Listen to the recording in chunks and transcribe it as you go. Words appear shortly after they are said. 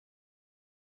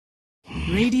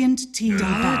Radiant team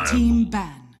ban. Team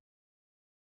ban.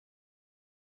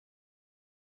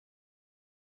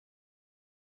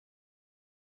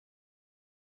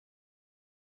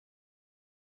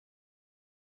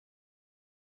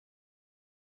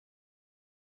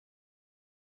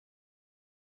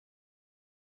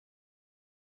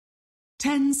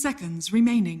 Ten seconds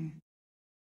remaining.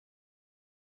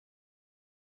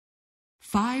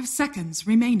 5 seconds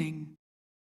remaining.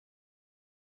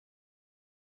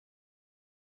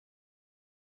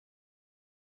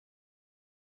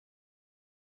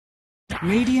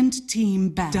 Radiant team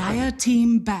ban. Dire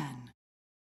team ban.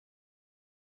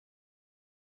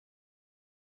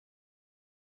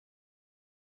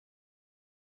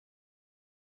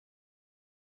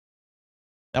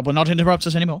 That will not interrupt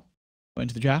us anymore. Going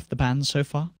to the draft, the bans so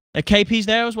far. KP's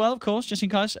there as well, of course, just in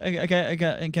case.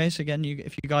 Again,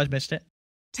 if you guys missed it.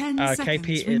 10 seconds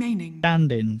KP remaining. is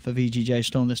stand-in for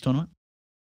VGJ.Storm this tournament.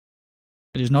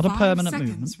 It is not a permanent 5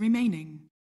 seconds movement. remaining.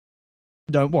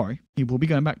 Don't worry, he will be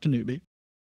going back to newbie.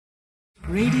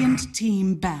 Radiant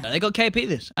team ban. They got KP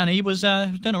this, and he was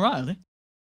doing alright, I think.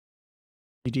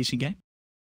 A decent game.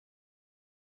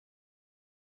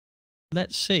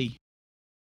 Let's see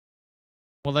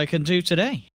what they can do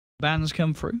today. Bans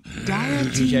come through.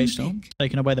 VGJ.Storm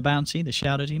taking away the bounty, the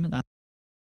Shadow Demon, that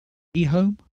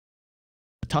EHOME,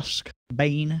 the Tusk,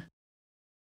 Bane,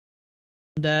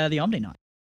 and the Omni Knight.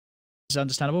 It's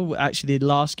understandable. Actually, the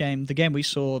last game, the game we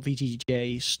saw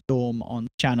VGJ.Storm on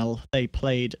channel, they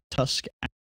played Tusk.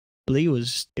 And it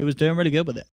was doing really good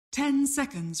with it. 10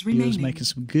 seconds remaining. He was making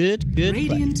some good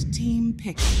Radiant play. team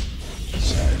pick.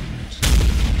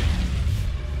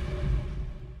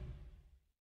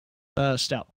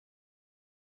 First up,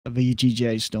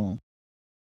 VGJ.Storm.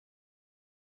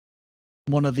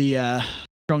 One of the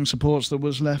strong supports that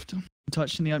was left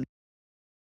touched in the opening.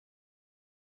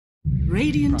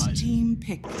 Radiant team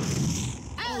pick.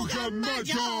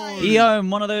 EHOME,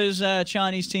 one of those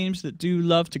Chinese teams that do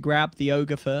love to grab the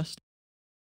ogre first.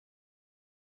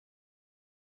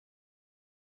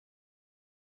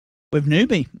 With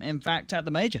newbie, in fact, at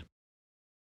the major.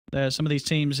 There are some of these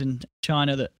teams in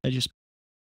China that they just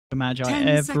Magi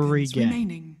every game.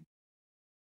 Remaining.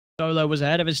 Solo was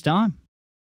ahead of his time.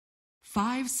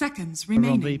 5 seconds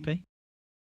remaining. On VP.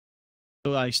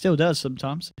 Well, he still does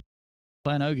sometimes.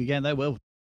 Playing ogre again, they will.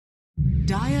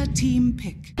 Dire team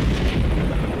pick.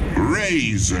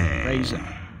 Razor.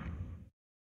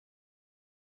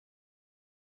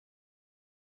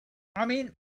 I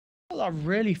mean, people are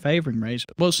really favouring Razor.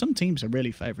 Well, some teams are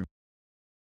really favouring.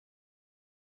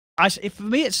 For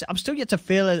me, I'm still yet to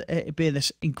feel it being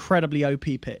this incredibly OP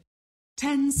pick.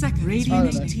 10 seconds.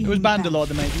 Radiant team it was banned a lot,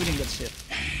 the major. We didn't get to see it.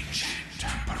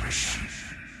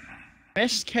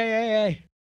 SKAA.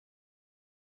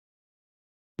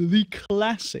 The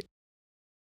classic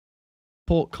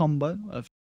port combo of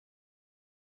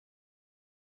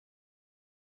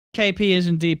KP is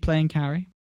indeed playing carry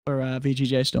for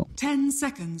VGJ.Storm. 10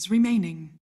 seconds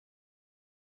remaining.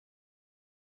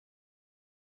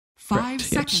 5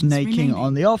 seconds snaking remaining.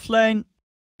 on the off lane,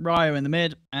 Ryo in the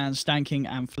mid, and Stanking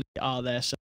and Fleet are there.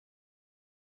 So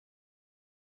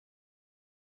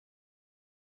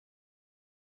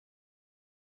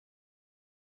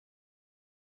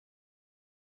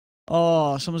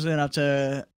oh, someone's going to have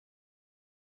to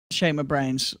shake my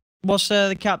brains. What's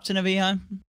the captain of EHOME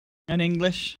in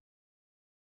English?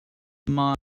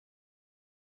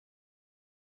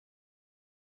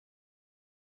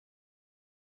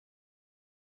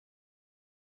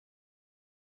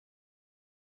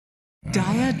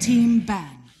 Dire team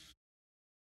ban.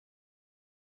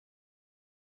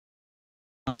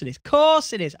 Of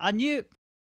course it is. I knew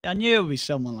it would be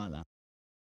someone like that.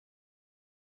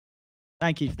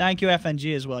 Thank you,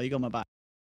 FNG as well. You got my back.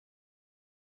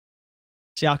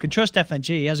 See, I can trust FNG.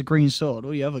 He has a green sword.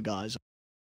 All you other guys.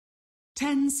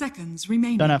 10 seconds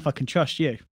remaining. Don't know if I can trust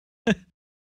you.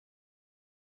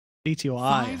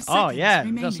 CTY. Oh yeah,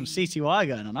 we've got some CTY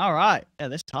going on. All right, yeah,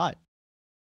 this tight.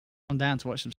 I'm down to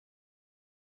watch some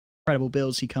incredible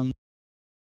builds he comes.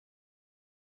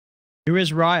 Who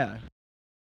is Ryo?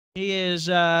 He is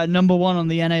number 1 on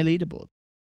the NA leaderboard.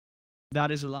 That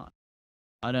is a lie.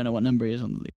 I don't know what number he is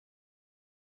on the league.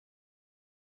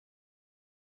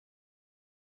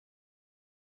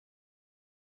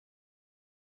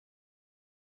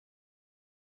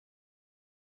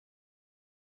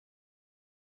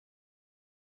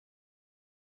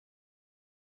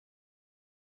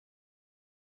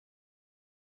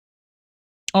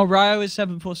 Oh, Ryo is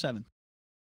 747.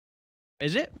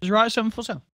 Is it? Is Ryo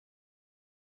 747?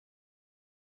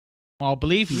 I'll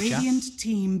believe you, chat. Radiant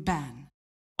team ban.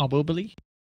 I will believe.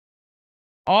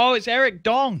 Oh, it's Eric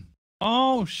Dong.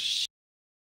 Oh, shit.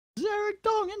 Zerek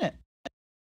Dong, isn't it?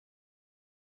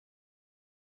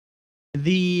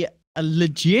 The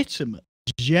legitimate,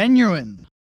 genuine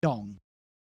Dong.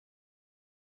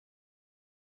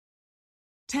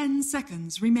 10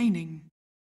 seconds remaining.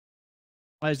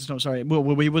 Where's the Storm? Sorry. Well,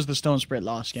 we was the Storm Spirit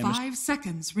last game. 5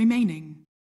 seconds remaining.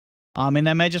 I mean,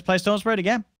 they may just play Storm Spirit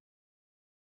again.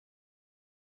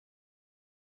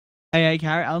 AA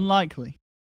carry, unlikely.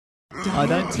 I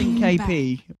don't think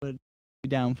KP would be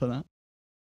down for that.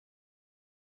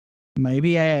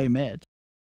 Maybe AA mid.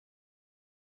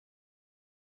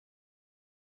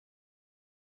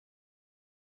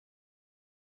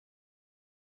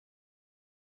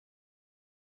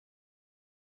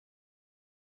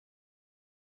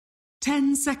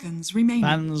 Ten seconds remaining.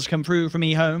 Fans come through from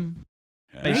EHOME.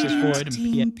 Bases forward and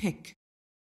team pick.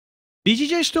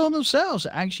 VGJ.Storm themselves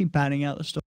are actually banning out the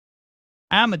Storm.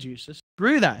 And Medusa.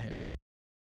 Screw that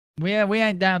here. We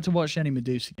ain't down to watch any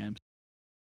Medusa games.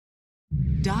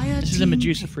 This is a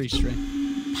Medusa free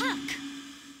stream.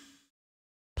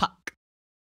 Puck.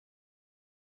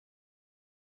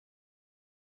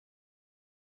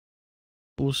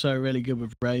 Also really good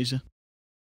with Razor.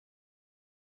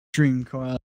 Dream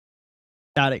Coil.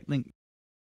 Static Link.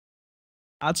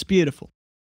 That's beautiful.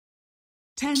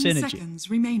 10 Synergy. seconds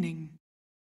remaining.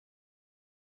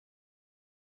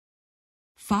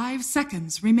 5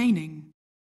 seconds remaining.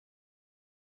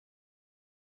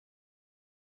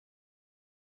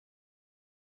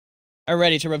 Are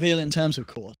ready to reveal in terms of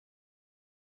course.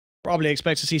 Probably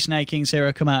expect to see Snake King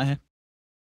Zero come out here.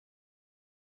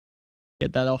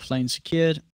 Get that offlane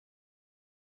secured.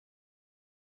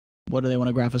 What do they want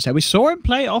to grab us here? We saw him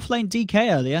play offlane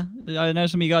DK earlier. I know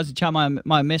some of you guys in chat might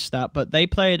have missed that, but they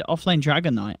played offlane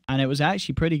Dragon Knight, and it was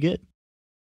actually pretty good.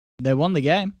 They won the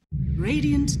game.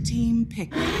 Radiant team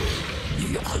pick.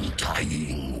 The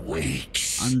Undying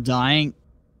waits. Undying.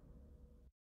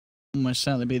 Almost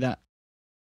certainly be that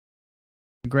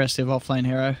aggressive offlane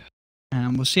hero.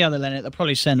 And we'll see how they land it. They'll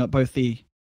probably send up both the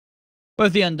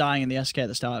Undying and the SK at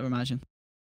the start, I imagine.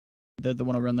 They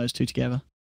want to run those two together.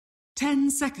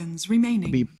 10 seconds remaining.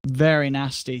 It'll be very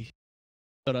nasty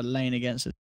sort of lane against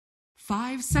it.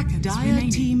 5 seconds remaining.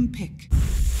 Team pick.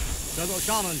 Shadow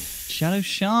Shaman. Shadow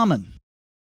Shaman.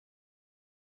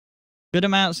 Good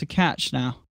amounts to catch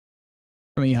now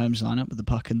from EHOME's lineup with the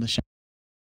Puck and the Shaman.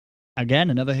 Again,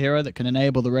 another hero that can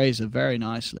enable the Razor very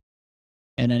nicely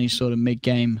in any sort of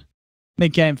mid-game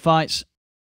fights.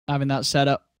 Having that set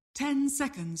up. 10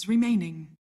 seconds remaining.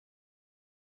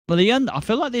 Well, I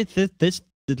feel like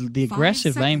the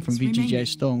aggressive lane from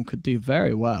VGJ.Storm could do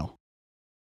very well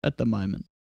at the moment.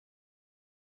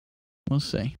 We'll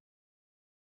see.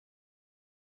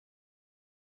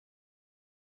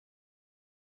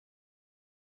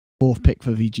 Fourth pick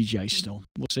for VGJ.Storm.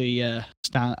 We'll see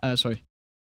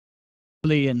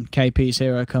Lee and KP's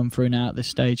hero come through now at this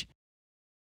stage.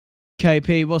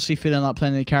 KP, what's he feeling like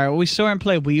playing the carry? Well, we saw him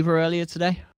play Weaver earlier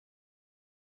today.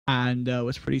 And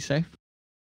was pretty safe.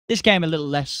 This game a little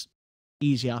less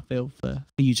easy, I feel, for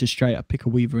you to straight up pick a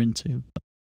Weaver into. But,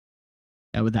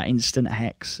 yeah, with that instant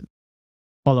hex,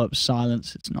 follow-up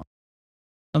silence, it's not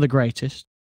the greatest.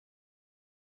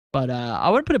 But I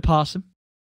wouldn't put it past them.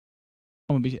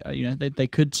 I wouldn't be, they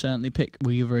could certainly pick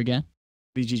Weaver again.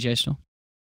 VGJ.Storm.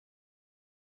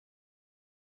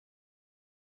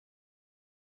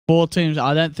 4 teams.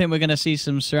 I don't think we're going to see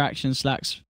some Siraction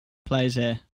Slacks plays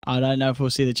here. I don't know if we'll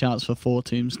see the chance for 4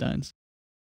 tombstones.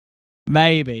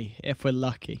 Maybe, if we're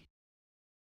lucky.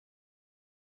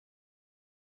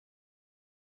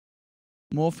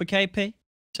 More for KP,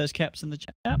 says Caps in the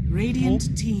chat.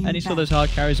 Radiant team. Any sort of those hard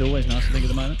carries are always nice, I think, at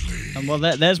the moment. And well,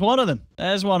 there's one of them.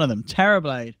 There's one of them.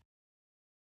 Terrorblade.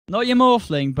 Not your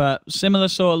Morphling, but similar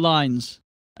sort of lines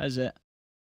as it.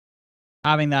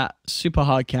 Having that super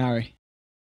hard carry.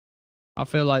 I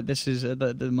feel like this is, at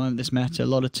the moment, this meta, a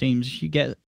lot of teams, you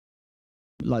get,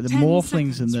 like, the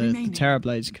Morphlings and the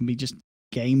Terrorblades can be just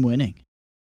game-winning.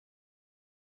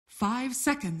 5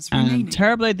 seconds remaining. And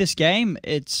Terrorblade this game,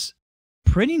 it's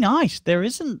pretty nice. There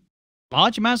isn't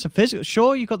large amounts of physical.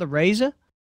 Sure, you've got the Razor.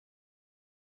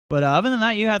 But other than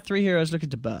that, you have 3 heroes looking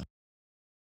to burst.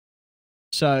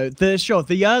 So,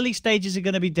 the early stages are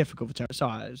going to be difficult for Terrorblade.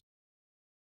 Sorry.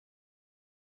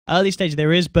 Early stage,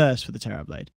 there is burst for the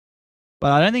Terrorblade.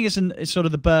 But I don't think it's sort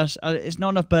of the burst. It's not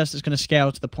enough burst that's going to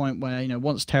scale to the point where,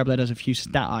 once Terrorblade has a few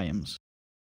stat items,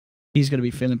 he's going to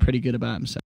be feeling pretty good about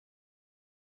himself.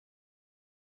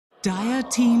 Dire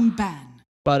team ban.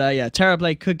 But yeah,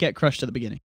 Terrorblade could get crushed at the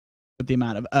beginning with the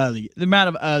amount of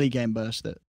early game burst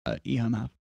that EHOME have.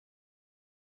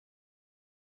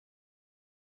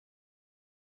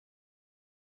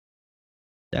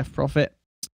 Death Prophet.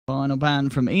 Final ban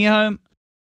from EHOME.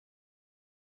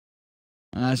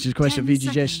 It's just a question of 10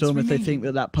 VGJ.Storm if they think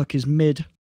remaining. that puck is mid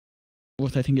or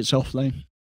if they think it's off lane.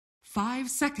 5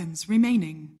 seconds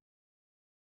remaining.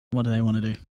 What do they want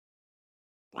to do?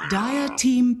 Dire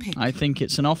team pick. I think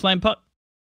it's an off lane puck.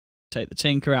 Take the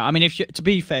Tinker out. I mean, to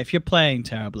be fair, if you're playing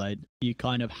Terrorblade, you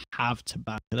kind of have to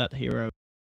back that hero.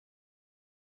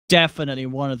 Definitely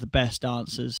one of the best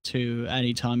answers to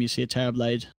any time you see a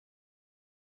Terrorblade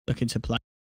looking to play.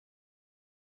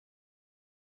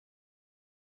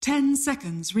 10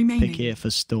 seconds remaining. Pick here for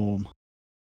Storm.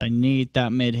 I need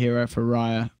that mid hero for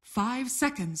Raya. 5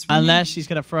 seconds remaining. Unless he's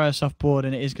going to throw us off board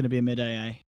and it is going to be a mid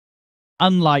AA.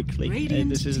 Unlikely.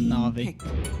 This isn't Na'Vi.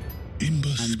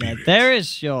 And there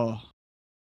is your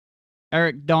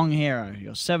Eric Dong hero.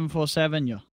 Your 747,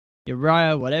 your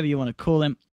Raya, whatever you want to call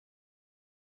him.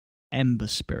 Ember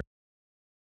Spirit.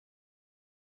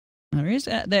 There is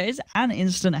an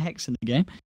instant hex in the game.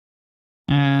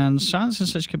 And silence and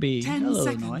such could be 10 a little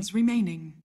seconds annoying.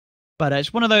 remaining. But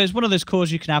it's one of those calls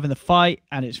you can have in the fight,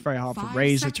 and it's very hard for 5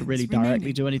 Razor to seconds really directly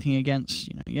remaining. do anything against.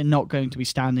 You know, you're not going to be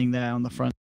standing there on the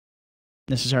front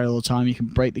necessarily all the time. You can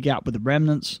break the gap with the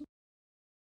remnants.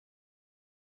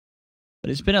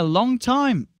 But it's been a long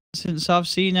time since I've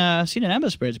seen an Ember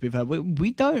Spirit, to be fair.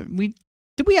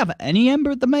 Did we have any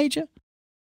Ember at the Major?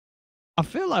 I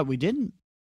feel like we didn't.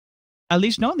 At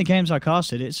least not in the games I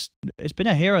casted. It's been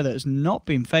a hero that has not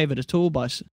been favoured at all by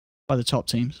the top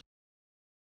teams.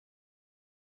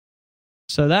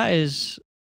 So that is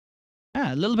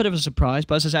a little bit of a surprise.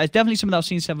 But as I say, it's definitely something that I've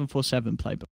seen 747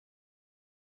 play. But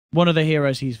one of the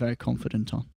heroes he's very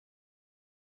confident on.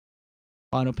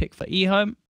 Final pick for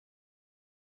EHOME.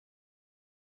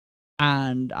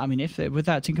 And I mean, with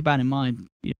that Tinkerban in mind,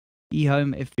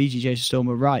 EHOME, if VGJ.Storm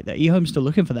were right, that EHOME's still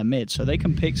looking for their mid, so they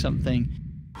can pick something,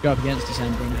 go up against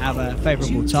December and have a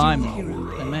favourable time.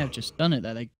 They may have just done it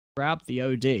there. They grabbed the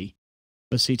OD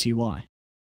for CTY.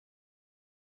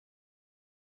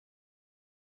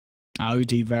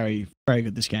 OD very, very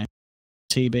good this game.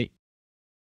 TB.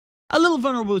 A little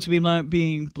vulnerable to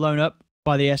being blown up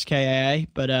by the SKAA,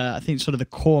 but I think sort of the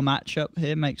core matchup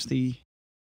here makes the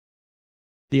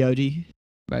OD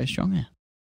very strong here.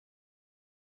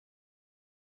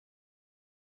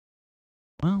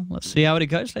 Well, let's see how it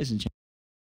goes, ladies and gentlemen.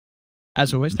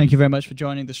 As always, thank you very much for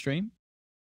joining the stream.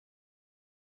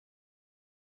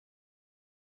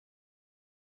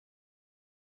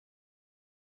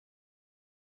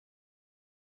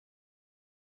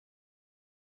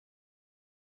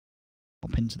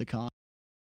 Hop into the car.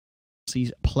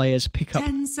 These players pick up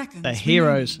 10 seconds their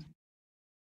heroes. remaining.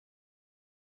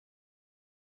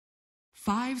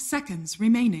 5 seconds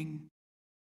remaining.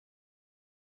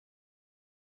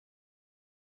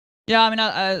 Yeah, I mean,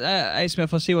 A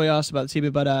Smith, I see what you asked about the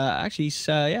TB, but actually,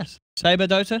 yes, Saber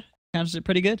Dota counts it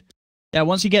pretty good. Yeah,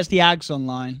 once he gets the Ags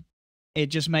online, it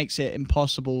just makes it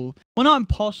impossible. Well, not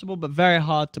impossible, but very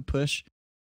hard to push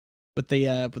with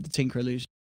the Tinker illusion.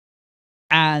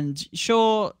 And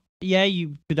sure, yeah,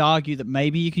 you could argue that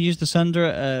maybe you can use the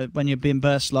Sunder when you're being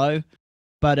burst low,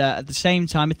 but at the same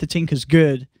time, if the Tinker's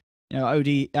good, you know,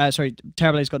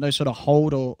 Terrorblade's got no sort of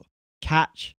hold or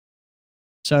catch.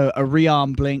 So a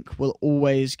rearm blink will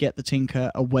always get the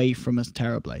Tinker away from a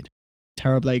Terrorblade.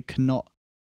 Terrorblade cannot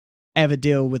ever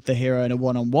deal with the hero in a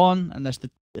one-on-one unless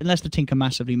the Tinker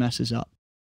massively messes up.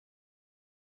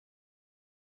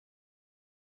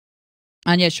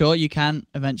 And yeah, sure, you can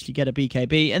eventually get a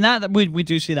BKB, and that we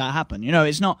do see that happen. You know,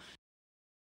 it's not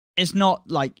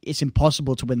like it's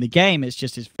impossible to win the game. It's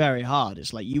just it's very hard.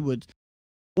 It's like you would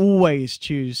always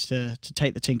choose to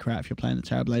take the Tinker out if you're playing the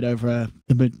Terrorblade over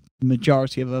the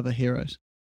majority of other heroes.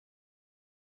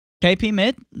 KP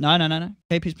mid? No.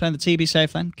 KP's playing the TB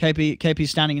safe lane.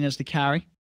 KP's standing in as the carry.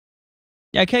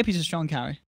 Yeah, KP's a strong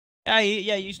carry. Yeah,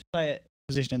 he used to play it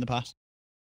position in the past.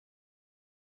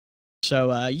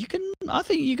 So I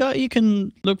think you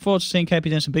can look forward to seeing KP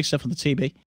doing some big stuff on the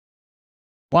TB.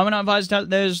 Why am I not advised that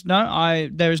there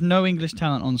is no English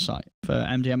talent on site for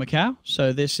MDL Macau,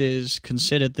 so this is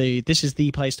considered the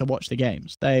place to watch the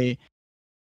games.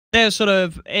 They're sort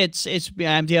of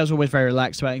MDL's always very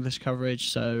relaxed about English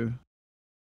coverage, so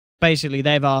basically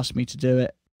they've asked me to do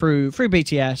it through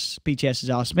BTS. BTS has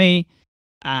asked me,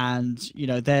 and you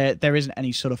know there isn't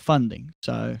any sort of funding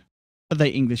so for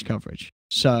the English coverage.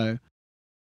 So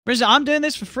I'm doing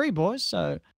this for free, boys.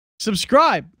 So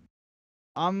subscribe.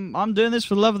 I'm doing this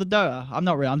for the love of the Dota. I'm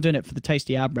not really. I'm doing it for the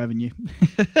tasty ad revenue.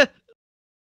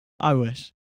 I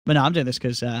wish. But no, I'm doing this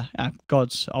because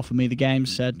God's offered me the game,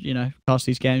 said, you know, cast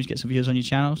these games, get some views on your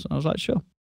channels. I was like, sure.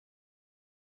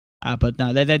 But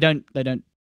no, they don't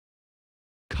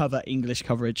cover English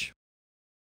coverage.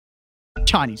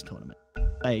 Chinese tournament.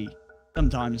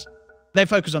 Sometimes they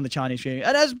focus on the Chinese view,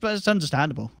 and that's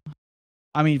understandable.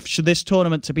 I mean, should this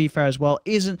tournament, to be fair as well,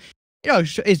 isn't, you know,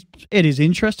 it is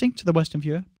interesting to the Western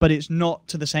viewer, but it's not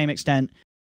to the same extent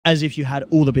as if you had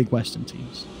all the big Western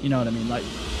teams. You know what I mean? Like,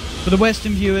 for the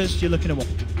Western viewers, you're looking at what?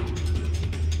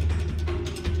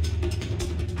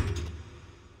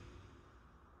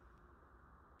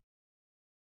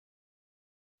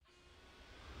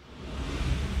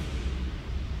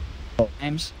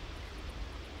 Games.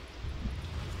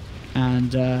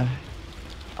 And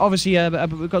obviously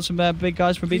we've got some big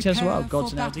guys from BTS as well.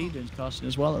 Gods and LD doing casting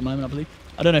as well at the moment, I believe.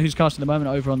 I don't know who's casting at the moment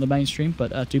over on the main stream,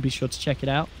 but do be sure to check it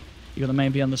out. You got the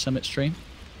main Beyond the Summit stream,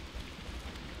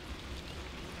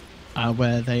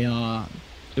 where they are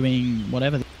doing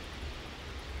whatever.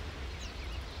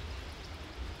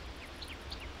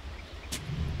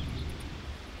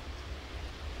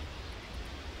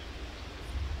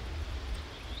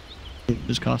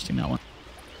 Who's casting that one?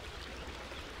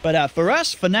 But for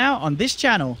us, for now, on this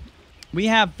channel, we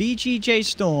have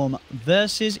VGJ.Storm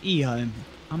versus EHOME.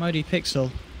 I'm OD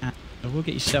Pixel, and we'll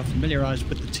get yourself familiarized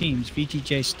with the teams.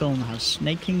 VGJ.Storm has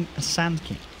Snaking a Sand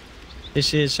King.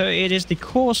 This is, so it is the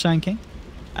core Sand King.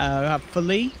 We have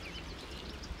Fali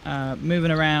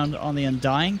moving around on the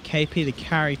Undying, KP the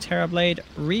carry, Terrorblade,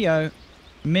 Rio,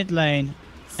 mid lane,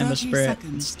 Ember Spirit,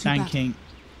 and Sand King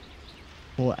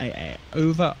for AA.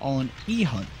 Over on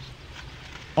EHOME.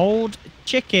 Old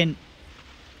Chicken.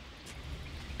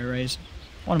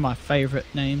 One of my favorite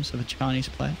names of a Chinese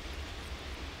player.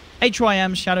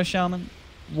 HYM Shadow Shaman.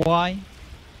 Y.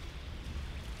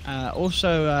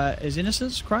 Also is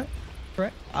Innocence, correct?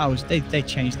 Oh, they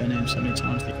changed their name so many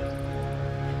times. I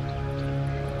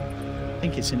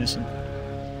think it's Innocent.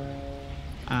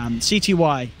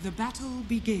 CTY. The battle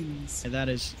begins. Yeah, that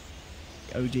is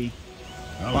OD.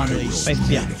 Finally,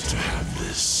 yeah. to have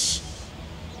this.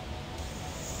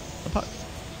 The puck.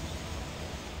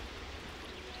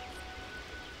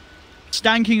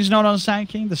 Stanking's not on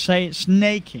Stanking. The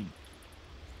Snaking.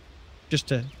 Just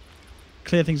to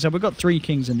clear things up, we've got 3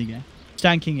 kings in the game.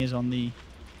 Stanking is on the.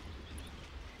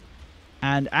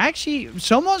 And actually,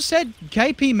 someone said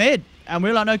KP mid, and we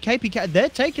were like, no, KP. They're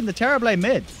taking the Terrorblade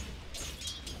mid.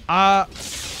 I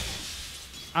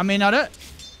mean, I don't.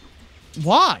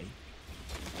 Why?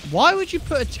 Why would you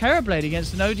put a Terrorblade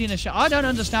against an OD and a Shadow? I don't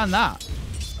understand that.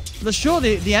 Sure,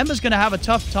 the Ember's going to have a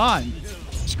tough time.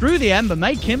 Screw the Ember.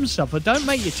 Make him suffer. Don't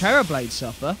make your Terrorblade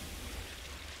suffer.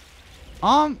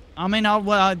 I mean,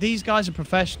 well, these guys are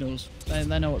professionals.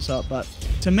 They know what's up. But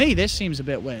to me, this seems a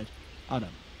bit weird. I don't know.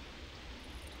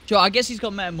 Sure, I guess he's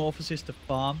got Metamorphosis to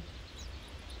farm.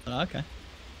 But okay.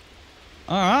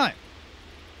 Alright.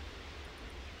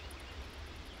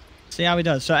 See how he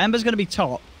does. So Ember's going to be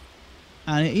top.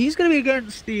 And he's going to be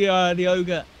against the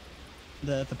Ogre,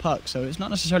 the Puck. So it's not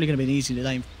necessarily going to be an easy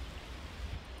lane.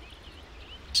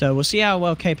 So we'll see how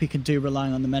well KP can do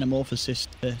relying on the Metamorphosis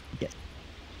to get.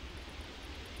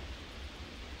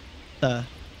 I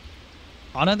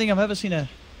don't think I've ever seen a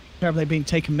Terrorblade being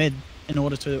taken mid in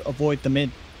order to avoid the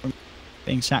mid from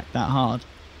being sacked that hard.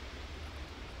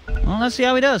 Well, let's see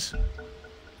how he does.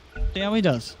 See how he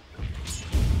does.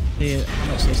 See how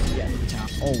much this to get into the town.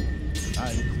 Oh,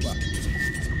 well.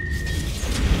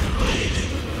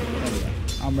 There we go.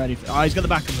 I'm ready for. Oh, he's got the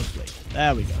back of the fleet.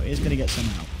 There we go. He's going to get some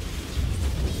help.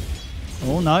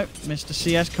 Oh no, Mr.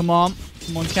 CS, come on.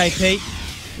 Come on, KP.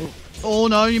 Oh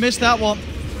no, you missed that one.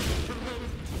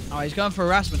 Oh, he's going for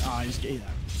harassment. Oh, he's getting that.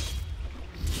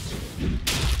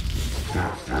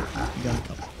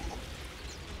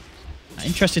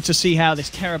 Interested to see how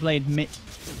this Terrorblade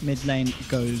mid lane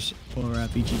goes for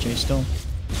VGJ.Storm.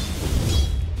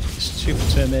 Super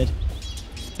to mid.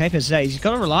 KP says he's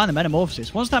got to rely on the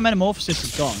Metamorphosis. Once that Metamorphosis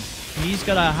is gone, he's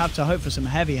going to have to hope for some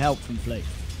heavy help from Fleet.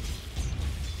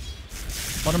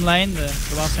 Bottom lane, the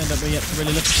last lane that we have to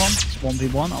really look upon, is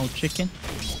 1v1, Old Chicken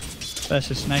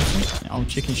versus Nathan. Yeah, Old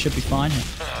Chicken should be fine here.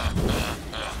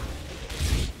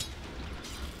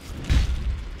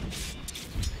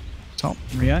 Top,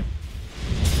 Rio.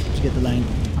 To get the lane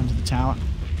under the tower.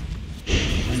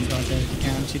 Lane guard there to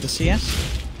guarantee the CS.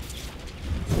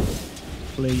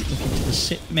 Fully looking to the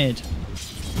sit mid.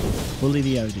 Bully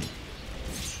the OD.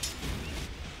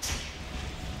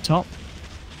 Top.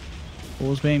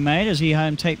 Ball's being made as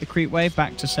EHOME take the creep wave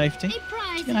back to safety.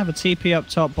 He's going to have a TP up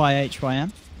top by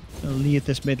HYM. He'll leave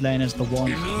this mid lane as the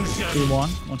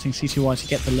 1-2-1, wanting CTY to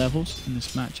get the levels in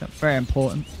this matchup. Very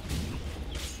important.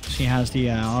 She has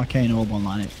the Arcane Orb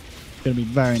online. It's going to be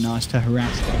very nice to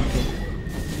harass them.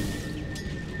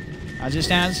 As it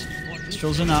stands,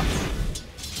 Strill's enough.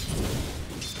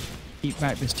 keep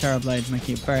back this Terrorblade,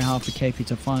 making it very hard for KP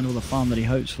to find all the farm that he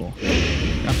hopes for.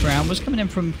 Wraparound was coming in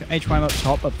from HYM up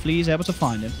top, but Flea's able to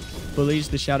find him. Bullies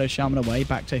the Shadow Shaman away,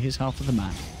 back to his half of the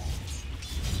map.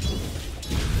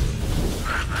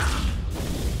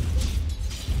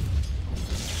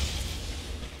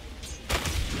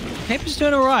 KP's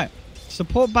doing alright.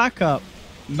 Support backup,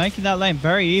 making that lane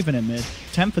very even in mid.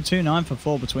 10 for 2, 9 for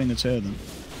 4 between the two of them.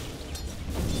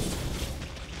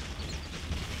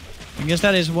 I guess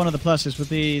that is one of the pluses with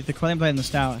the Quelling Blade and the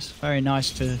Stowers. Very nice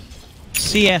to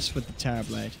CS with the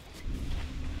Terrorblade.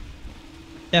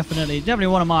 Definitely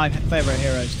one of my favourite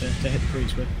heroes to hit the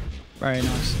creeps with. Very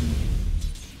nice and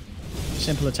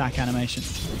simple attack animation.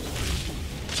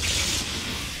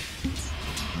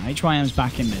 HYM's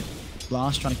back in mid.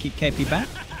 Blast trying to keep KP back.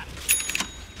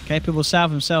 KP will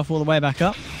salve himself all the way back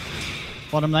up.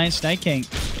 Bottom lane staking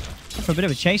for a bit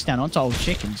of a chase down onto old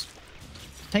chickens.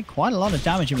 Take quite a lot of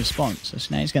damage in response, so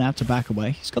Snake's going to have to back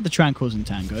away. He's got the Tranquils and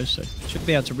Tangos, so should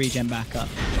be able to regen back up.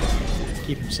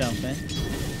 Keep himself in.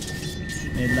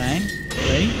 Mid lane,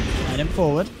 Lee, head him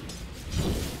forward.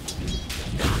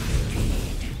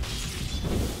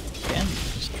 Again,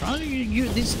 just trying to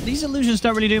these illusions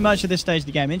don't really do much at this stage of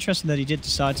the game. Interesting that he did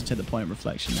decide to take the point of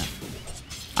reflection now.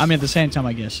 I mean, at the same time,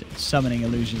 I guess summoning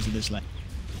illusions at this lane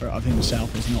of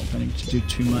himself is not going to do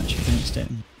too much against it.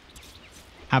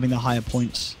 Having the higher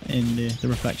points in the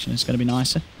reflection is going to be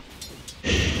nicer.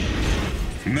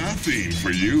 Nothing for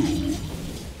you.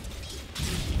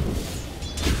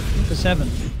 For 7.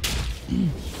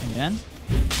 Again.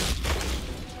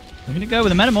 We're going to go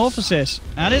with a Metamorphosis.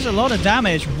 That is a lot of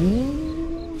damage.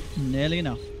 Ooh, nearly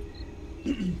enough.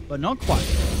 But not quite.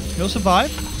 He'll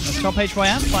survive. Let's top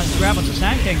HYM. Finds the grab onto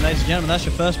Sand King, ladies and gentlemen. That's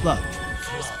your first blood.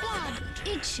 First blood.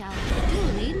 It shall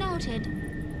be duly noted.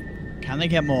 Can they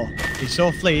get more? He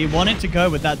saw Flea. He wanted to go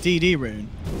with that DD rune.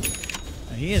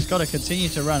 He has got to continue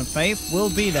to run. Faith will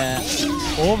be there.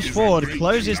 Orbs forward.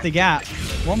 Closes the gap.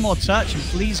 One more touch and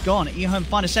Flea's gone. EHOME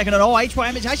find a second. And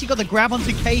HYM has actually got the grab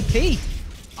onto KP.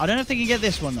 I don't know if they can get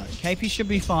this one though. KP should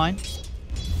be fine.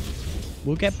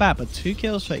 We'll get back, but 2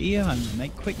 kills for EHOME.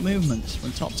 Make quick movements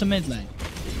from top to mid lane.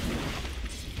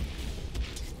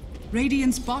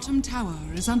 Radiant's bottom tower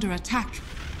is under attack.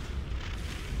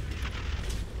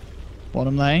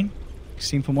 Bottom lane.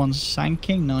 16 for 1 Sand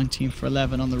King. 19 for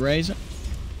 11 on the Razor.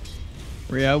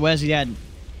 Rio, where's he heading?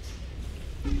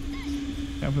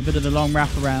 Going for a bit of the long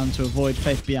wraparound to avoid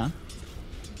Faith Beyond.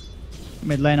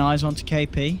 Mid lane eyes onto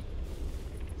KP.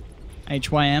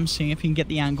 HYM seeing if he can get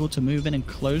the angle to move in and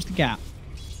close the gap.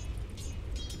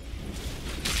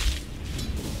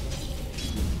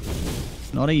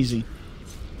 Not easy.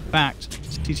 In fact,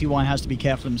 TTY has to be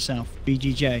careful himself.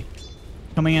 VGJ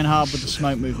coming in hard with the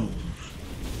smoke movement.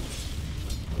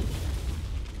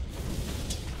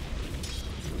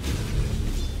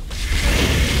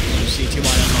 CTY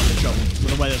has not the trouble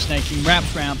with the way they're snaking.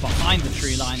 Wraps round behind the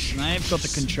tree line. And they've got the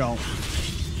control.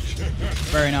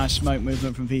 Very nice smoke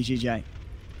movement from VGJ.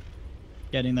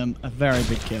 Getting them a very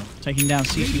big kill. Taking down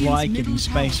CTY, giving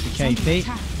space for KP.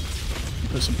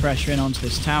 Put some pressure in onto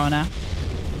this tower now.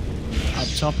 Up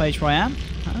top, HYM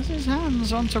has his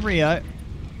hands onto Rio.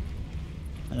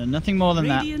 And nothing more than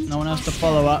that. No one else to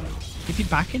follow up. KP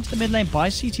back into the mid lane by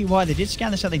CTY. They did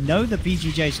scan this out. They know the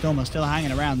VGJ.Storm are still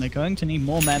hanging around. They're going to need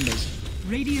more members.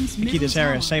 Keep this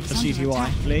area safe for CTY.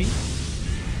 Flee.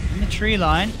 In the tree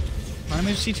line. Trying to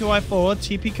move CTY forward.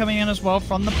 TP coming in as well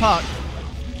from the puck.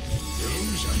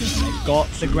 They've got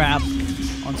the grab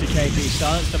onto KP.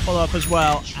 Silence to follow up as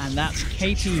well. And that's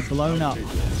KP blown up.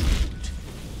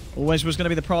 Always was going to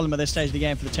be the problem at this stage of the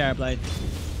game for the Terrorblade.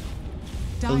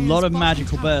 A lot of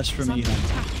magical bursts from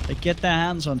EHOME. They get their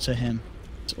hands onto him.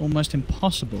 It's almost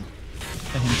impossible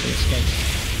for him to escape.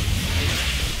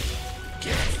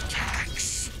 Death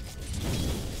tax.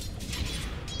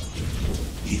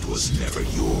 It was never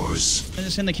yours. And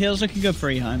it's in the kills looking good for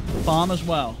EHOME. Farm as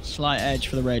well. Slight edge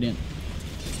for the Radiant.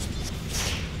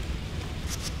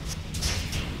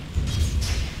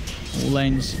 All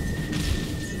lanes.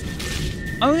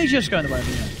 Only just going the way of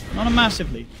EHOME. Not a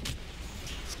massive lead.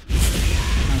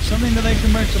 And something that they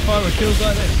can rectify with kills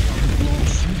like this.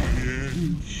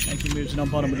 Making moves in on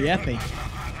bottom with the Epi.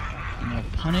 And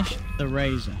they'll punish the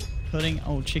Razor. Putting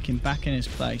old chicken back in his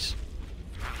place.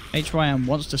 HYM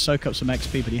wants to soak up some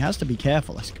XP, but he has to be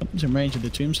careful. As he comes in range of the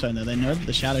Tombstone there, they know that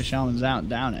the Shadow Shaman's out and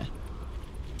down here.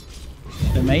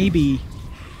 They may be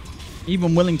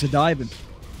even willing to dive him.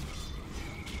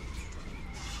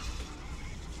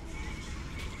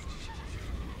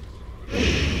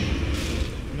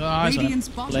 Radiant's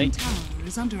bottom tower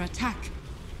is under attack.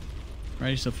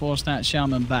 Ready to force that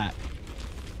Shaman back.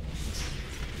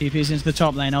 TP's into the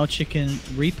top lane. Old Chicken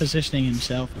repositioning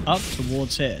himself up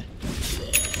towards here.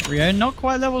 Rio not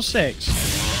quite level 6.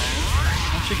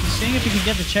 Old Chicken seeing if he can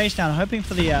get the chase down, hoping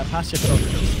for the passive drop.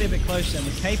 Just be a bit closer. And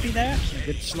with KP there, a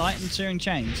good slight and searing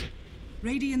chains.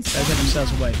 They'll get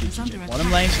themselves away. VGJ.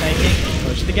 Bottom lane snaking.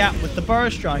 Close the gap with the burrow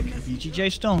strike.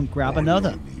 VGJ.Storm grab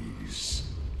another.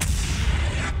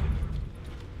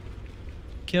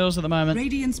 Kills at the moment.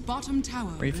 Radiant's bottom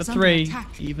tower 3 for is under 3.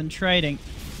 attack. Even trading.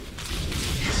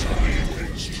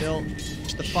 Still,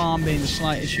 just the farm being the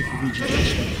slight issue for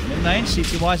VGJ.Storm. Mid lane,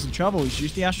 CTY's in trouble. He's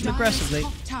used the Astral aggressively.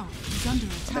 Top tower is under I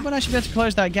think attack. we'll actually be able to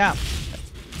close that gap.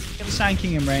 Get the Sand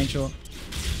King in range, or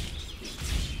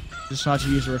decide to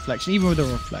use a reflection. Even with a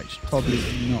reflection, probably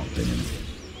not going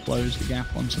to close the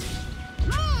gap onto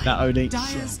that OD.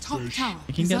 Dire's top tower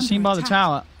He can is get under seen by the attack.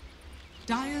 tower.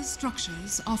 Dire's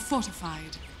structures are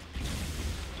fortified.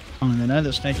 Oh, and they know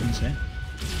that Snaking's here.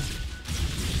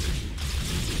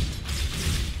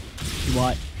 Too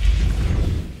white.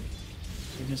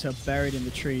 Keeping himself buried in the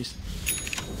trees.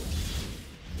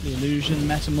 The illusion,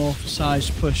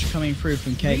 metamorphosized push coming through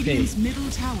from KP. Radiant's middle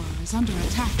tower is under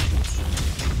attack.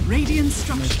 Radiant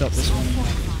structures stop this are one.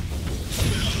 fortified.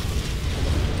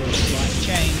 Do a slight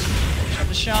change. Shot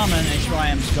the Shaman,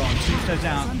 HYM's gone. Tombstone's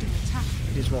out. Under attack.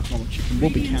 His Rockmore Chicken will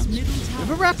be Radiant's cancelled. middle tower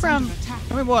With a wraparound. is under attack.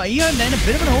 I mean, what? EHOME, they're in a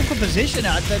bit of an awkward position.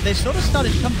 They sort of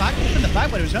started to come back from the back,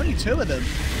 but it was only 2 of them.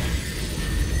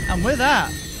 And with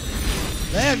that,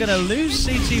 they are going to lose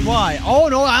CTY. Oh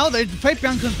no, now the Faith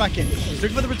Beyond comes back in. He's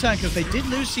looking for the return because they did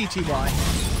lose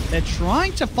CTY. They're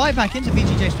trying to fight back into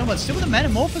VGJ.Storm, but still with the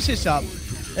Metamorphosis up,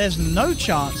 there's no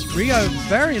chance. Rio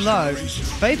very low.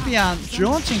 Faith Beyond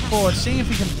jaunting forward, seeing if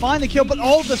he can find the kill, but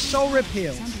oh, the Soul Rip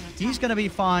heal. He's going to be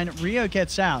fine. Rio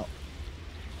gets out.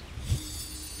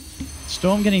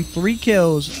 Storm getting 3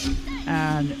 kills,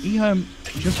 and EHOME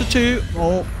just the 2.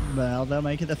 Oh, well, they'll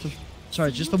make it the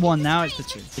sorry, just the 1. Now it's the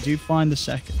 2. They do find the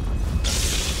second.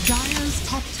 Dire's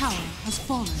top tower has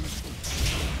fallen.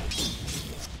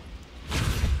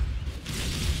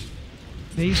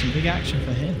 Some big action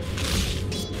for him.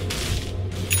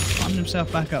 Climbed himself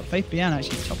back up. Faith Beyond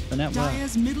actually topped the network.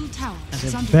 Dire's middle tower As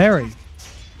is a under very, attack.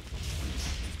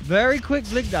 very quick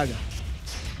Blink Dagger.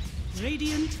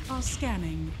 Radiant are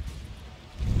scanning.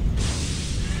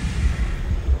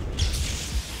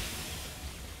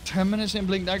 Ten minutes in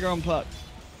Blink Dagger on Pluck.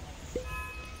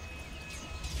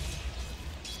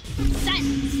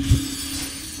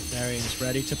 There he is,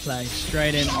 ready to play.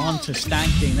 Straight in onto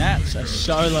Stanking. That's a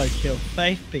solo kill.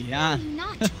 Faith Beyond.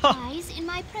 Not eyes in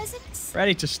my presence.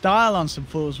 Ready to style on some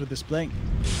fools with this Blink.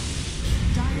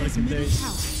 Dire's can do middle is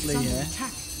tower is flee under here.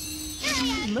 attack.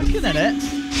 Looking at it.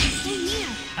 Stay near.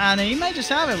 And he may just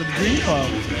have it with the green coil.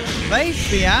 Faith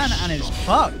Beyond and his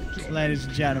Puck, ladies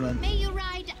and gentlemen. May you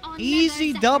ride on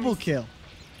Easy never double zephyrs. kill.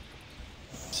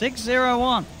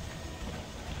 6-0-1.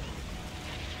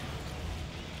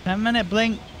 10-minute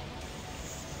Blink.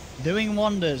 Doing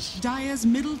wonders. Dire's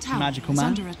middle tower Magical is man.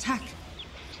 under attack.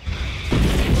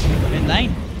 In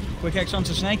lane. Quick X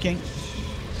onto Snaking.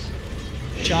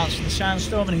 Chance for the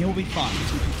Sandstorm and he'll be fine.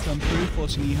 He can come through,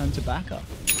 forcing EHOME to back up.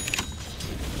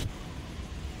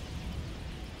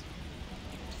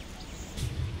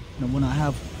 And when I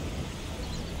have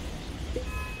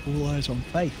all eyes on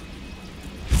Faith,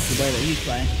 the way that he's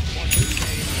playing.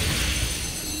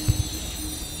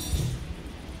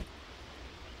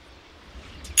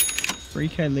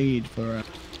 3k lead for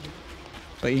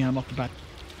EHOME off the back.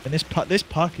 And this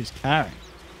puck is carrying.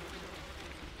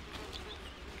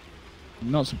 I'm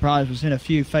not surprised, we've seen a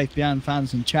few Faith Beyond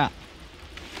fans in chat.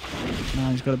 Now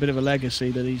he's got a bit of a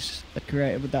legacy that he's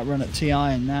created with that run at TI,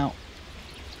 and now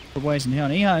for ways in here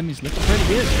on EHOME, he's looking pretty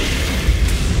good.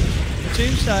 The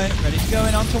Tombstone ready to go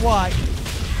in onto white.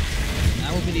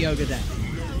 That will be the Ogre down.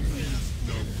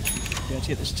 To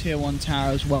get this tier 1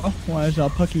 tower as well. Whereas our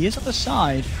Pucky is at the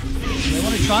side. They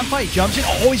want to try and fight. Jumps in.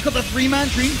 Oh, he's got the 3-man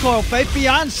Dream Coil. Faith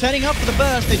Beyond setting up for the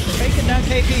burst. They've taken down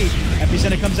KP.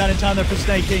 Epicenter comes out in time there for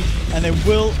Snaking. And they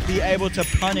will be able to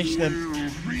punish them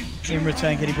in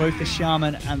return. Getting both the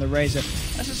Shaman and the Razor.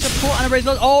 That's a support and a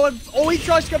Razor. Oh, he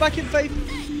tries to go back in Faith.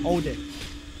 Hold it.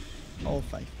 Hold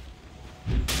Faith.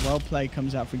 Well played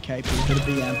comes out from KP to the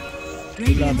BM.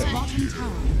 Radiant's bottom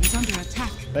tower is under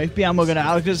attack. Both BM were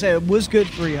I was going to say it was good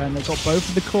for EHOME. They got both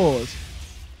of the cores,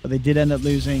 but they did end up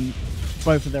losing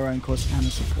both of their own cores and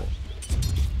the support.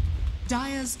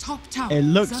 Dire's top tower It is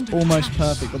looks under almost attack.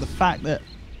 perfect, but the fact that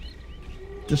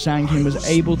the Sand King was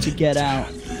able to get out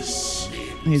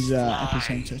his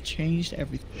epicenter changed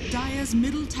everything. Dire's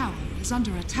middle tower is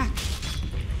under attack.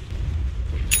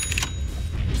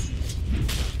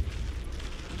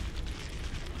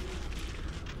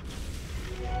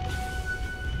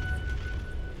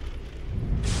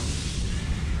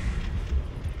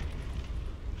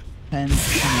 then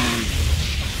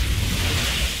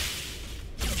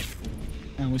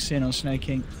and we're seeing on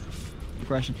Snaking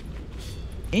progression.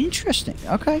 Interesting.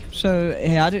 Okay, so he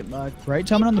had it. Great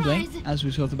timing on the blink, as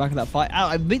we saw at the back of that fight.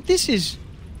 I think this is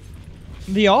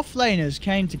the offlaners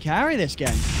came to carry this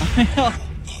game.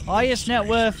 Highest net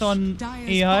worth on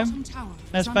EHOME.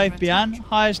 That's Faith Bian.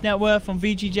 Highest net worth on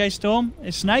VGJ.Storm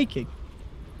is Snaking.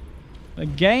 A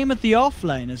game at the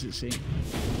offlaners, it seems.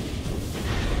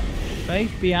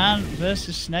 Faith Bian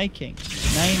versus Snaking.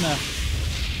 Name a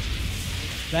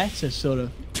better sort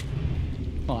of,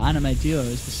 well, anime duo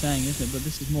is the saying, isn't it? But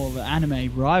this is more of an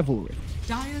anime rivalry.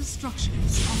 Dire's structures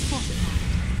are fortified.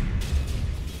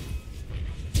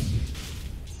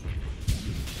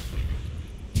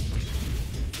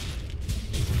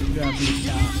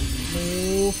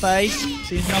 Oh, Face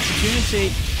sees an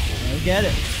opportunity. They'll get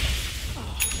it.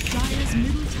 Dire's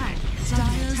middle tank.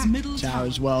 Dire's middle tower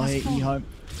as well here, EHOME.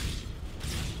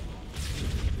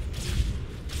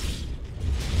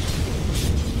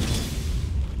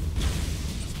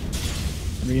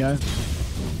 Rio.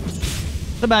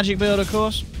 The magic build, of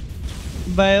course.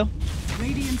 Veil.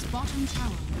 Radiant's bottom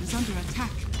tower is under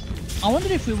attack. I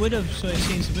wondered if we would have sort of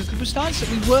seen some, because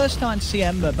we were starting to see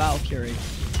Ember Valkyrie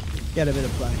get a bit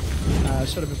of play.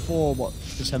 Sort of before, what,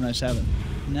 the 707.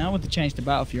 Now with the change to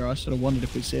Battle Fury, I sort of wondered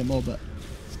if we'd see it more, but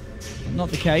not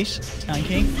the case.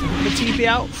 Tanking. The TP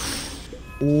out.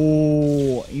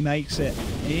 Oh, he makes it.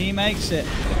 He makes it.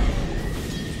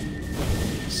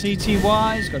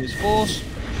 CTY's got his force.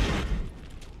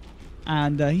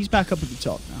 And he's back up at the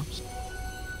top now.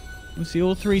 We see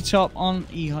all three top on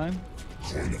EHOME.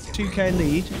 2k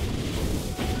lead.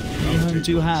 EHOME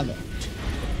do have it.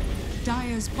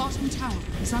 Dire's bottom tower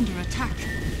is under attack.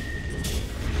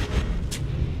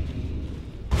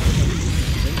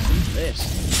 This.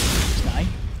 Stay.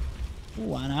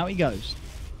 Oh, and out he goes.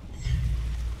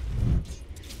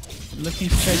 Looking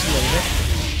to chase a little bit.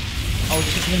 Old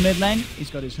chicken in mid lane.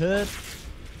 He's got his herd.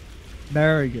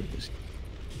 Very good.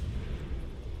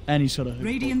 Any sort of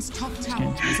Radiant's top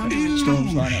tower is under attack.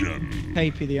 Storm's lineup.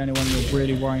 KP the only one you're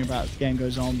really worrying about as the game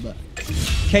goes on, but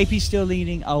KP still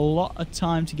leading a lot of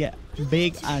time to get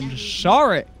big and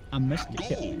sorry. I missed the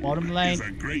hit. Bottom lane.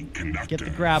 Get the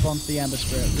grab onto the Ember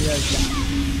Spirit. Rio's down.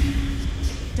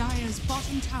 Dire's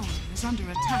bottom tower is under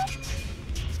attack.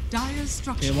 Dire's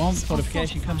structure. Tier 1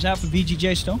 fortification comes out for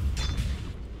VGJ.Storm.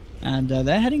 And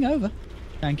they're heading over.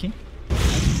 Tanking.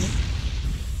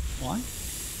 Why?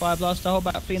 Fire Blast the whole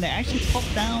battlefield, and they actually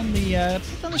popped down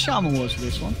the Shaman Wars for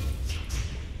this one.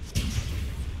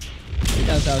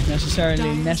 Because that was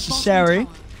necessarily necessary.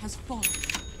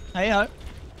 Hey ho.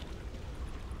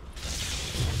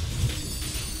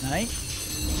 Hey.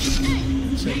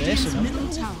 So this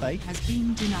another has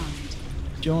been denied.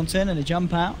 Jaunt in and a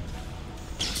jump out.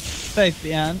 Faith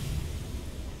Bian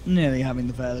nearly having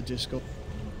the Veil of Discord.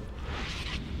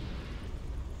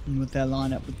 And with their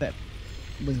lineup, with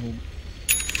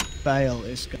Veil,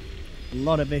 it's got a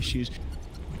lot of issues.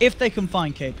 If they can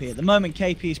find KP. At the moment,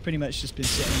 KP's pretty much just been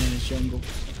sitting in his jungle.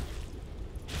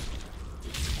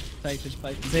 Faith is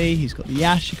played B. He's got the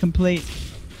Yasha complete.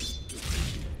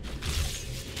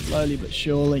 Slowly but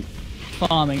surely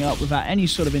farming up without any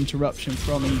sort of interruption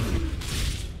from him.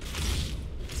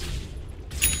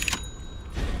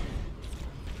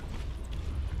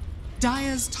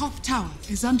 Dire's top tower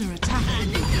is under attack.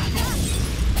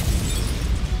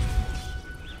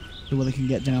 So well they can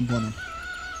get down on him.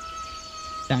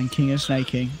 Tanking and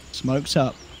snaking. Smokes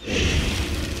up.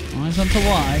 Eyes onto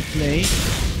Y. Lee.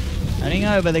 Heading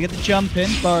over. They get the jump in.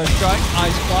 Burrow strike.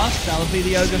 Ice blast. That'll be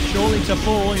the ogre surely to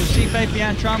fall. You'll see Faith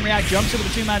Bian try and react. Jumps over the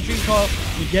two-man tree coil.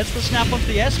 He gets the snap onto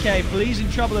the SK. Flea's in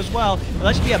trouble as well. There'll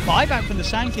actually be a buyback from the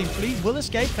Sand King. Flea will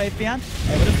escape. Faith Bian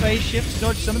able to phase shift to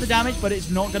dodge some of the damage, but it's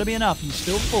not going to be enough. He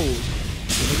still falls.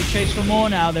 They're going to chase for more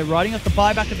now. They're riding up the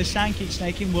buyback of the Sand King.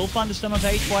 Snaking will find the stun of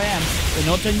HYM. They're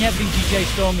not done yet,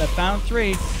 VGJ.Storm. They've found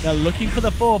 3. They're looking for the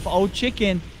 4th. Old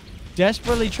Chicken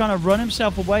desperately trying to run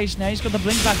himself away. Snake's got the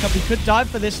blink back up. He could dive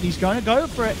for this, and he's going to go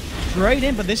for it straight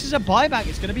in, but this is a buyback.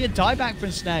 It's going to be a dieback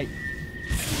from Snake.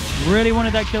 Really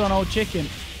wanted that kill on Old Chicken.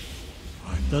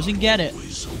 Doesn't get it.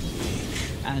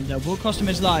 And will cost him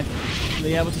his life.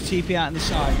 Be able to TP out on the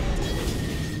side.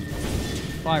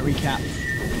 Fight recap.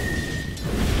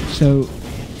 So,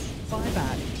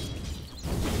 buyback.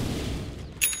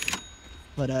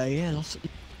 But yeah, lost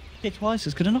it twice.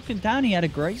 It's going to knock him down. He had a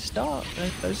great start.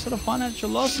 Those sort of financial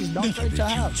losses, not great to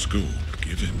have.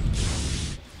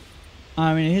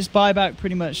 I mean, his buyback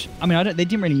pretty much. I mean, they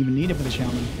didn't really even need it for the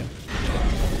Shaman kill.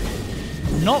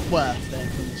 Not worth their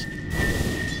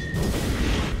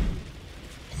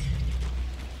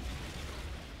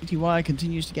CTY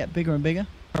continues to get bigger and bigger.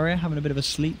 Courier having a bit of a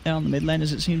sleep down the mid lane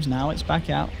as it seems now. It's back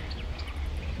out.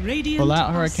 Pull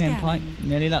out Hurricane Pike.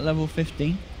 Nearly that level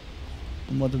 15.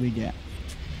 And what do we get?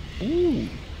 Ooh.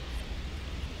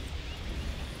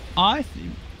 I've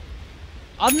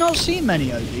not seen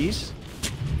many ODs.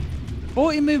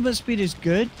 40 movement speed is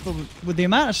good, but with the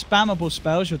amount of spammable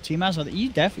spells your team has, you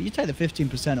take the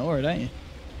 15% aura, don't you?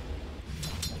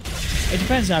 It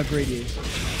depends how greedy it is.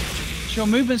 Sure,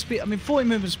 movement speed, I mean 40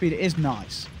 movement speed is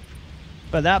nice.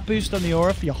 But that boost on the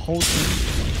aura for your whole team.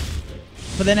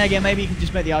 But then again, maybe you can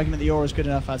just make the argument the aura is good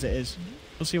enough as it is.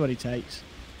 We'll see what he takes.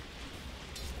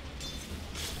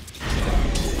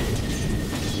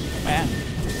 Man.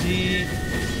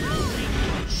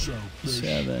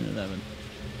 7, 11.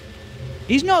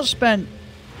 He's not spent...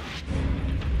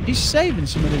 He's saving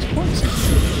some of his points.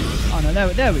 Oh no,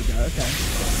 there we go, okay.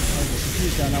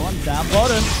 Confused on that one. Down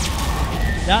bottom.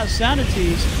 That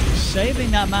Sanity's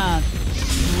saving that man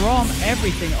from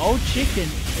everything. Old Chicken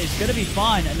is going to be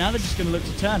fine, and now they're just going to look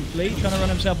to turn. Flea trying to run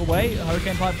himself away.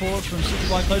 Hurricane Pipe forward from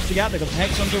CTY close to the gap. They got the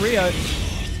Hex onto Rio. And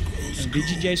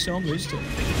VGJ.Storm loses it.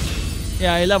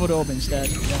 Yeah, he leveled Orb instead.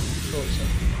 Yeah, thought so.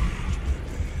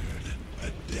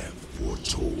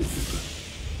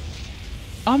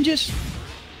 I'm just...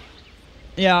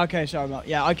 Yeah, okay, sorry about...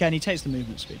 Yeah, okay, and he takes the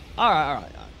movement speed.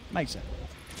 Alright. Makes sense.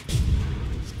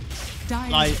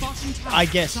 Like, I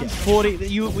guess, yeah. 40...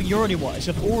 You're already what? It's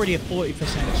already a 40%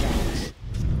 chance.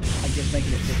 I guess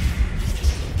making it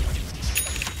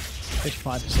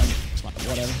 55%. It's like,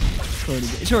 whatever.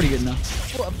 It's already good enough.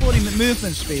 40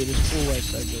 movement speed is always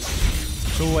so good.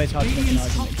 It's always hard to make an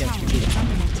argument against you.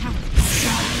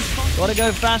 Gotta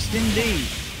go fast indeed.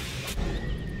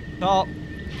 Top.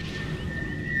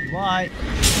 Right.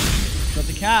 Got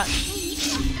the catch.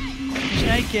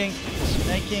 Snaking.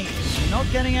 Not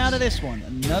getting out of this one.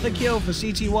 Another kill for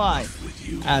CTY.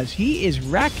 As he is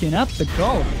racking up the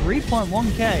gold.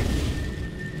 3.1k.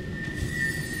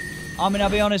 I mean, I'll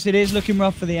be honest, it is looking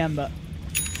rough for the Ember.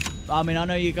 I mean, I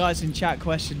know you guys in chat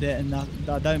questioned it, and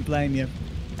I don't blame you.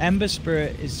 Ember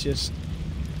Spirit is just...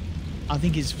 I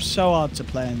think it's so hard to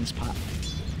play in this pack.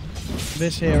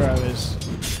 This hero is...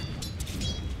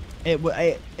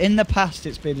 in the past,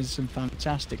 it's been in some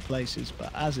fantastic places,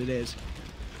 but as it is,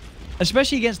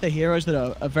 especially against the heroes that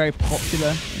are very popular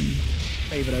and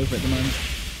favoured over at the moment,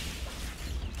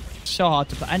 so hard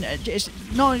to play. And it's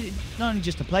not only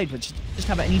just to play, but just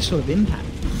have any sort of impact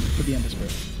with the Ember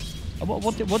Spirit.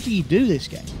 What do you do this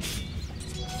game?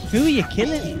 Who are you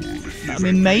killing? I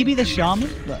mean, maybe the Shaman,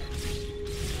 but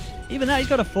even that, he's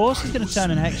got a Force. He's going to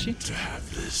turn and hex you.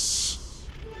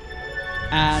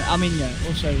 And, I mean, yeah,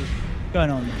 also, going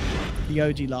on, the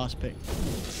OG last pick.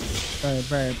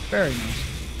 Very nice.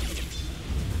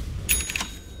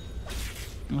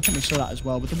 And I think we saw that as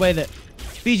well. With the way that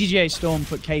VGJ.Storm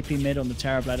put KP mid on the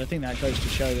Terrorblade, I think that goes to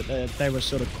show that they were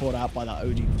sort of caught out by that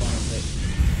OG final pick.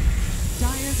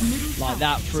 Like,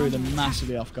 that threw them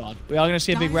massively off guard. We are going to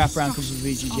see a big wraparound come from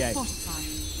VGJ.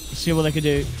 Let's see what they can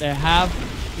do. They have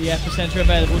the epicenter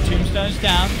available. Tombstone's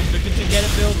down. He's looking to get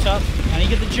it built up. Can he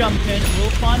get the jump in? Will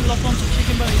find lock onto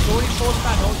Chicken, but he's already forced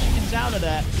back. Oh, Chicken's out of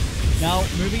there. Now,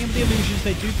 moving into the illusions,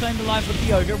 they do claim the life of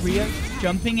the Ogre. Rio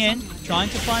jumping in, trying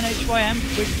to find HYM.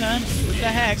 Quick turn with the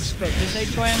Hex, but this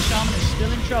HYM Shaman is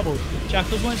still in trouble.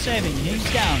 Jackals won't save him. He's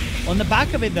down. On the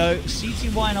back of it, though,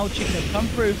 CTY and Old Chicken have come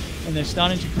through, and they're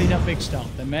starting to clean up big stuff.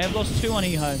 They may have lost 2 on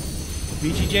EHOME.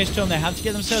 VGJ.Storm, they have to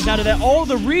get themselves out of there. Oh,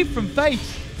 the Reap from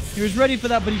Faith. He was ready for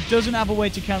that, but he doesn't have a way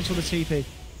to cancel the TP.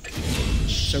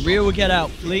 So Rio will get out.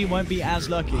 Flea won't be as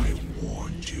lucky.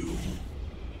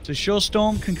 So sure,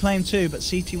 Storm can claim 2, but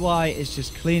CTY is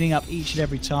just cleaning up each and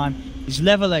every time. He's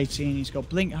level 18. He's got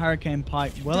Blink, Hurricane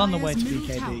Pike, well on the way to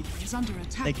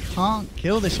BKB. They can't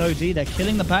kill this OD. They're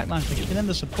killing the backlines. They're killing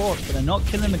the supports, but they're not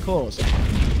killing the cores.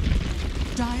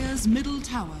 Dire's middle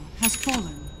tower has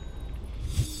fallen.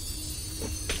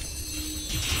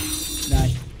 No.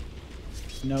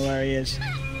 Know where he is.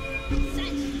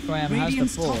 Graham has the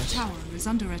Force. Top tower is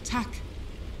under attack.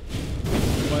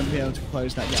 Won't be able to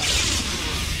close that gap.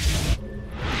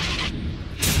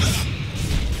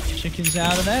 Chicken's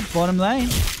out of there. Bottom lane.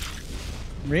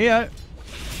 Rio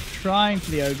trying for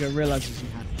the Ogre. Realizes he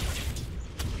had it.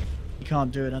 He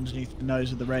can't do it underneath the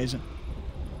nose of the Razor.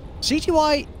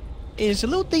 CTY is a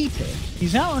little deep here.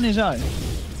 He's out on his own.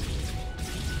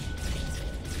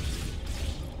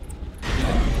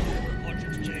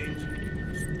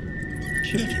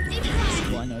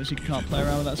 CTY knows he can't play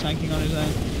around without sanking on his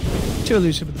own. Too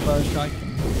elusive with the Burrow Strike.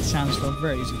 Sandstorm,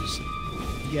 very easy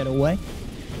to get away.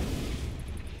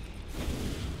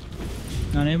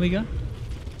 And here we go.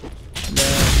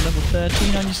 Level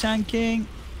 13 on your Sand King.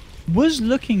 Was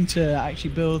looking to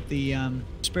actually build the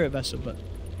spirit vessel, but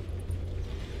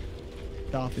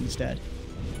staff instead.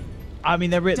 I mean,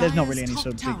 there's not really any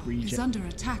sort of big regen. Under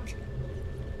attack.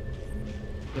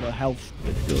 Little health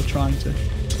that you're trying to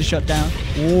shut down.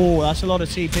 Oh, that's a lot of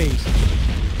CPs.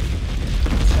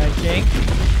 Taking.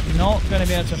 Not going to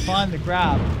be able to find the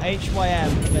grab.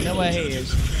 HYM, they know where he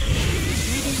is.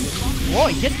 Whoa,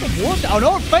 he gets the water. Oh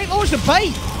no, bait. Oh, it's a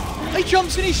bait. He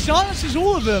jumps in, he silences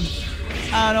all of them.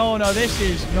 And oh no, this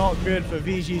is not good for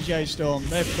VGJ.Storm.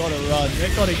 They've got to run.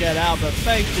 They've got to get out. But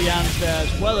Faith Bian's there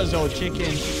as well as Old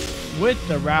Chicken with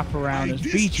the wraparound as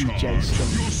VGJ.Storm.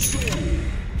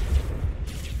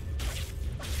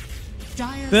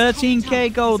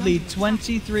 13k gold lead,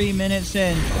 23 minutes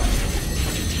in.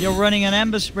 You're running an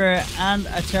Ember Spirit and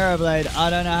a Terrorblade. I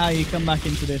don't know how you come back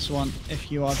into this one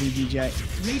if you are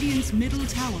VGJ. Radiant's middle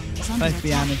tower is under Faith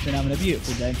Bian has been having a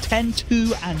beautiful day. 10,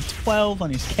 2, and 12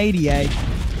 on his KDA.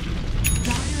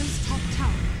 Dire's top tower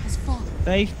has fallen.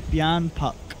 Faith Bian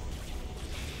Puck.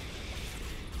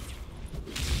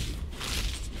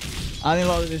 I think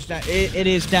a lot of this, it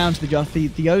is down to the draft.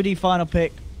 The OD final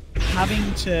pick,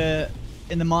 having to,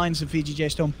 in the minds of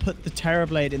VGJ.Storm, put the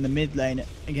Terrorblade in the mid lane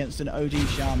against an OD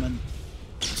Shaman.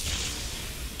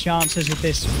 Chances of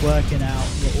this working out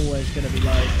were always going to be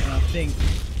low, and I think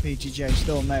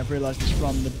VGJ.Storm may have realised this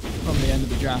from the end of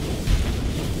the draft.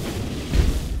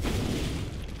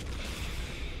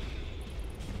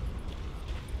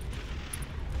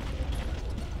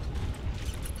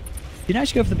 You know,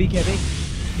 actually go for the BKB.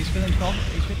 He's feeling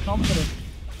confident.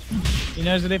 He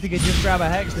knows that if he could just grab a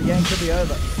Hex, the game could be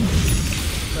over.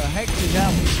 So Hex is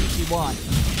out with CT1.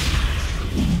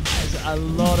 There's a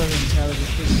lot of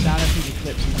intelligence. This sanity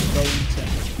eclipse is going to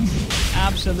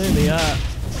absolutely hurt.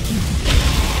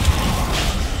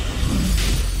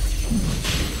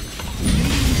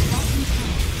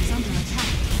 Is under attack.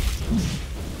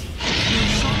 Your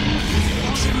shrine is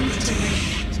falling to the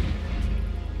radiant.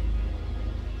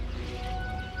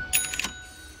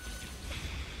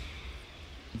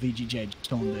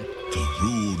 VGJ.Storm do. The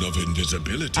rune of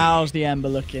invisibility. How's the Ember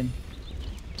looking?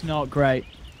 It's not great.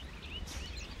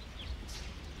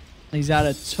 He's had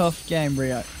a tough game,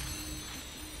 Rio.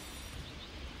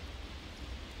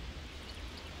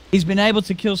 He's been able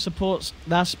to kill supports.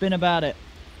 That's been about it.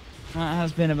 That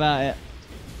has been about it.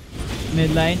 Mid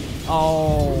lane.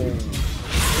 Oh.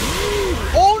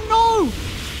 Oh no!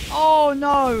 Oh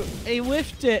no! He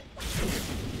whiffed it.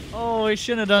 Oh, he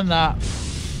shouldn't have done that.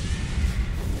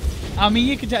 I mean,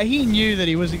 you could tell he knew that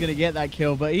he wasn't going to get that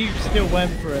kill, but he still went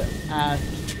for it. And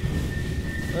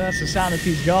that's the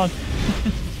sanity's gone.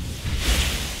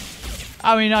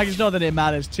 I mean, it's not that it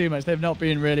matters too much. They've not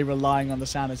been really relying on the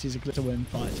sanities to win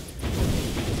fights.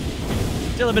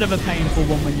 Still a bit of a painful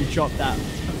one when you drop that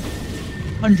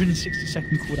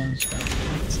 160-second cooldown spell.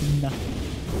 That's nothing.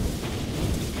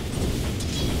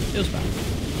 Feels bad.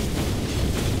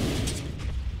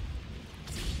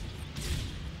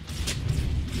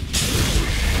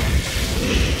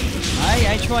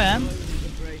 Hey, HYM.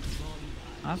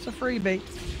 That's a freebie.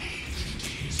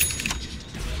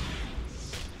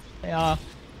 They are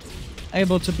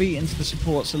able to beat into the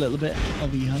supports a little bit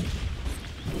of EHOME.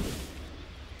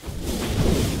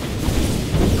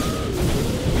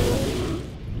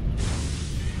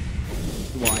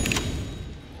 Why?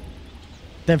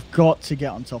 They've got to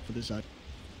get on top of this OD.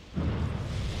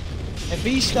 If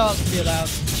he starts to be allowed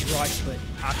to right click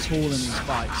at all in these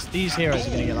fights, these heroes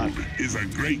are going to get like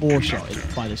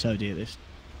four-shotted by this OD at this.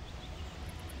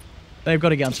 They've got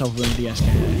to get on top of him with the SK.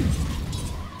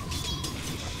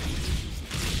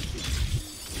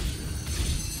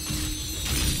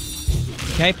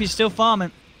 KP's still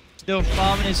farming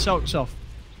his socks off.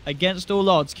 Against all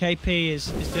odds, KP is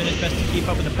doing his best to keep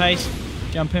up with the pace.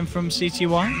 Jumping from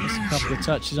CT1, just a couple of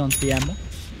touches onto the Ember.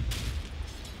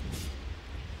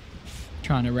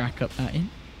 Trying to rack up that in.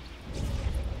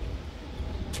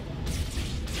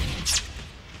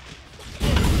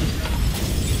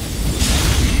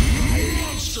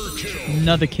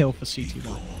 Another kill for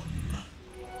CT1.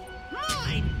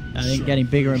 I think getting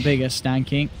bigger and bigger,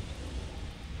 Stanking.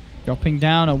 Dropping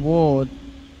down a ward.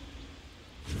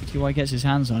 CT1 gets his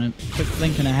hands on him. Quick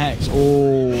blink and a Hex.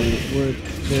 Oh, would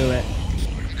do it.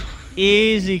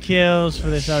 Easy kills for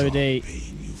this OD.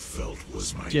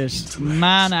 Just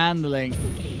manhandling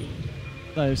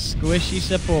those squishy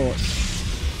supports.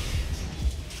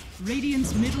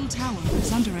 Radiant's middle tower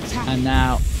is under attack. And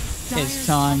now it's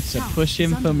time to push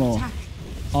him for more.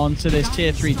 Onto this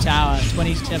tier 3 tower.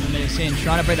 27 minutes in.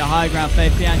 Trying to break the high ground.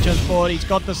 Faith Bian just forward. He's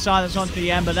got the silence onto the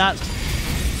Ember. That's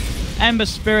Ember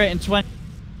Spirit in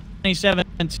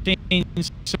 2017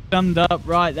 summed up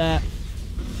right there.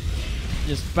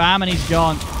 Just bam, and he's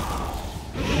gone.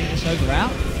 Take this over out.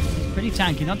 He's pretty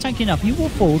tanky. Not tanky enough. He will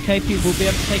fall. KP will be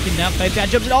able to take him down. Fabian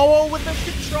jumps in. Oh, with the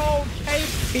control.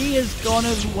 KP is gone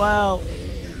as well.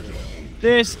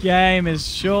 This game is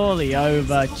surely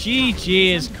over.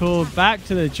 GG is called. Back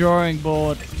to the drawing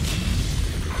board.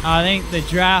 I think the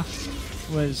draft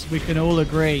was, we can all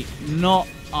agree, not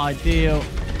ideal.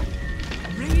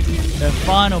 The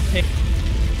final pick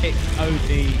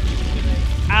OD.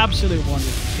 Absolute wonder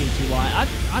for CTY.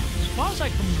 As far as I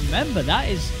can remember,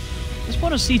 that's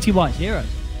one of CTY's heroes.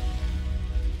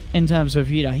 In terms of,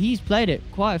 you know, he's played it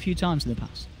quite a few times in the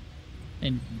past.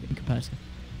 In comparison.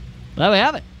 But there we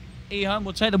have it. EHOME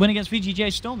will take the win against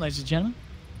VGJ.Storm, ladies and gentlemen.